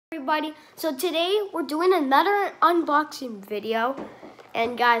everybody? So today we're doing another unboxing video.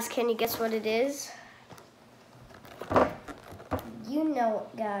 And guys, can you guess what it is? You know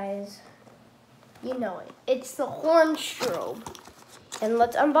it, guys. You know it. It's the horn strobe. And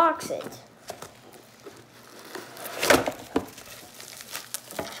let's unbox it.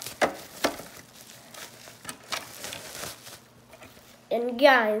 And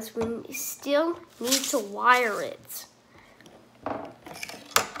guys, we still need to wire it.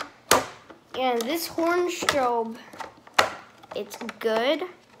 And this horn strobe, it's good.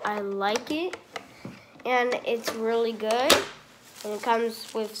 I like it. And it's really good. And it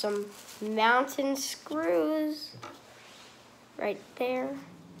comes with some mountain screws right there.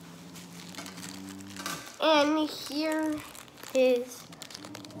 And here is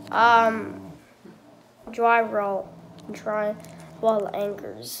drywall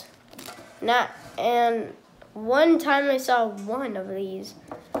anchors. And one time I saw one of these,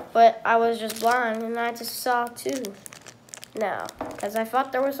 but I was just blind and I just saw two now because I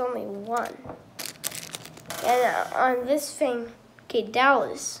thought there was only one. And on this thing, okay,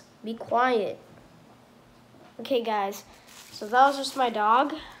 Dallas, be quiet. Okay, guys, so that was just my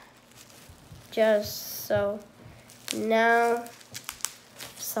dog. Just so now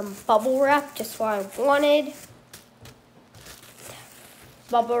some bubble wrap, just what I wanted.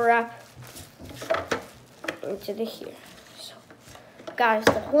 Bubble wrap into the here. So, guys,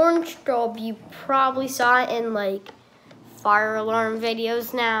 the horn strobe, you probably saw it in like fire alarm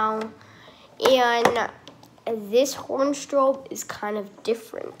videos now. And this horn strobe is kind of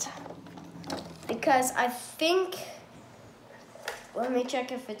different because I think, let me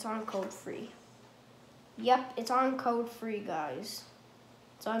check if it's on code free. Yep, it's on code free, guys.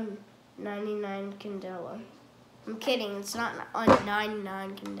 It's on 99 Candela. I'm kidding, it's not on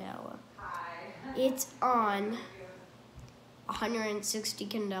 99 Candela. It's on 160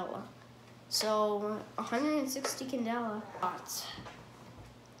 Candela. So 160 Candela watts.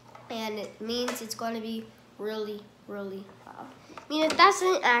 And it means it's going to be really, really loud. I mean, it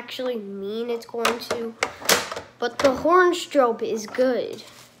doesn't actually mean it's going to, but the horn strobe is good.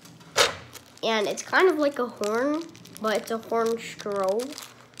 And it's kind of like a horn, but it's a horn strobe.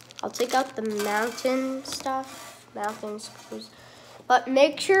 I'll take out the mountain screws. But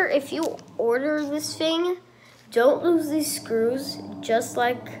make sure if you order this thing, don't lose these screws, just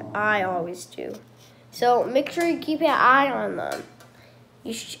like I always do. So make sure you keep an eye on them.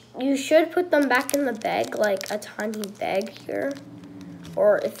 You should put them back in the bag, like a tiny bag here.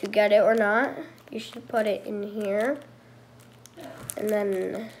 Or if you get it or not, you should put it in here. And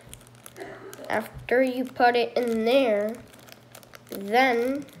then after you put it in there,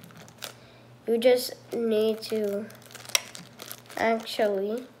 then you just need to,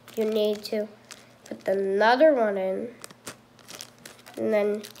 you need to put another one in, and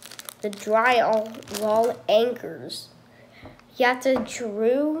then the drywall anchors. You have to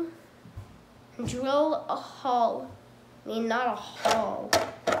drill a hole, not a hole,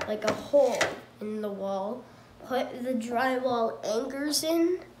 like a hole in the wall. Put the drywall anchors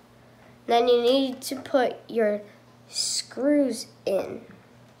in, then you need to put your screws in.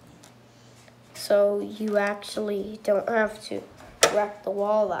 So you actually don't have to wreck the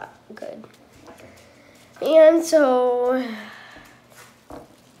wall that good. And so,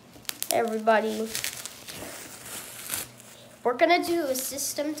 everybody, we're gonna do a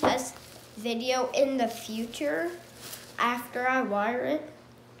system test video in the future after I wire it.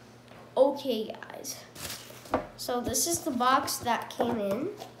 Okay, guys. So this is the box that came in,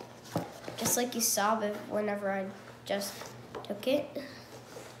 just like you saw whenever I just took it.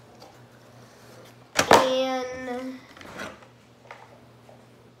 And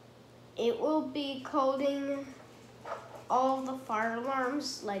it will be coding all the fire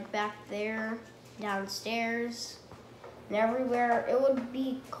alarms, like back there, downstairs, and everywhere. It would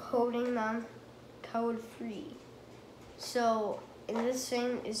be coding them code free. So, and this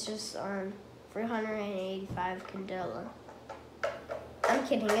thing is just on 385 Candela. I'm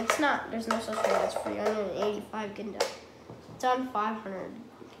kidding, it's not. There's no such thing as 385 Candela. It's on 500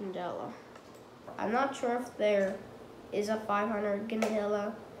 Candela. I'm not sure if there is a 500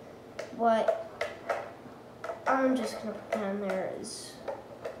 Candela, but I'm just gonna pretend there is.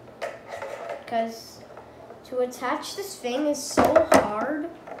 Because to attach this thing is so hard.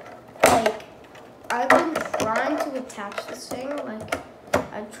 Like, I've been trying to attach this thing, like,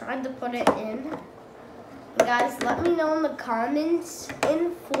 I tried to put it in. And guys, let me know in the comments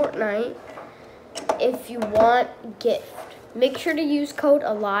in Fortnite if you want gift. Make sure to use code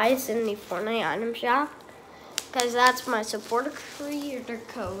Elias in the Fortnite item shop, because that's my supporter creator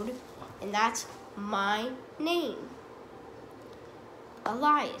code, and that's my name.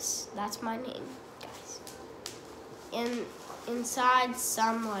 Elias. That's my name, guys. And inside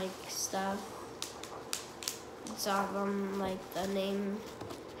some like stuff. It's like the name.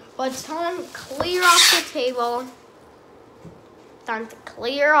 But it's time to clear off the table. Time to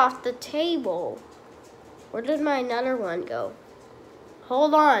clear off the table. Where did my another one go?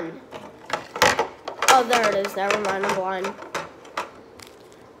 Hold on. Oh, there it is. Never mind, I'm blind.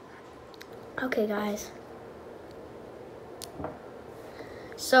 Okay, guys.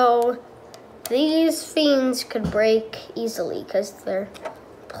 So, these fiends could break easily because they're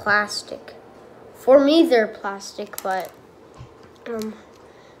plastic. For me, they're plastic, but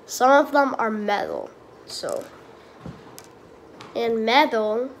some of them are metal. So, and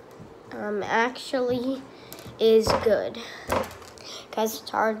metal actually is good because it's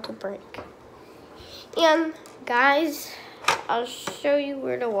hard to break. And guys, I'll show you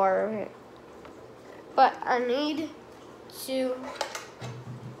where the water is. But I need to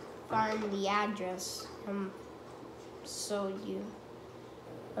find the address. So you,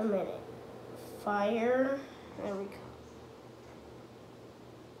 a minute. Fire, there we go.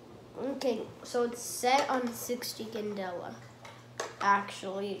 Okay, so it's set on 60 candela.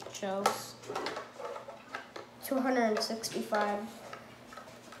 Actually, it shows 265.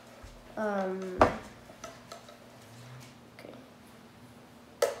 Okay.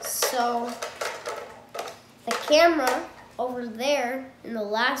 So the camera over there in the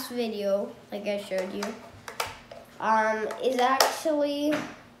last video, like I showed you, is actually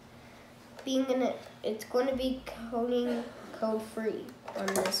it's going to be code free on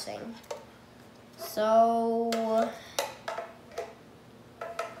this thing. So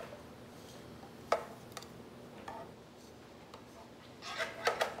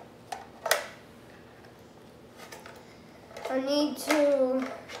I need to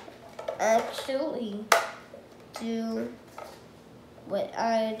actually do what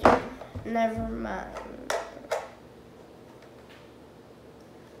I do. Never mind.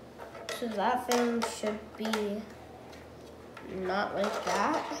 So that thing should be not like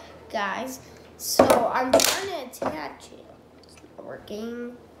that, guys. So I'm trying to attach it. It's not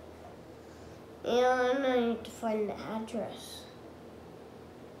working. And I need to find the address.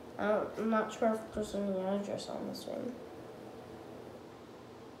 I'm not sure if there's any address on this thing.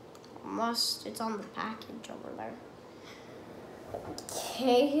 It's on the package over there.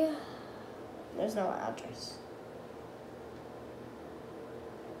 Okay, there's no address.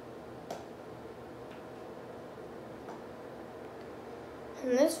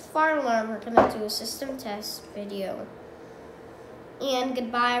 In this fire alarm, we're gonna do a system test video. And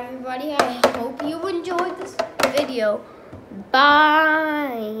goodbye, everybody. I hope you enjoyed this video.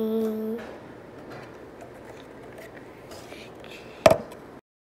 Bye.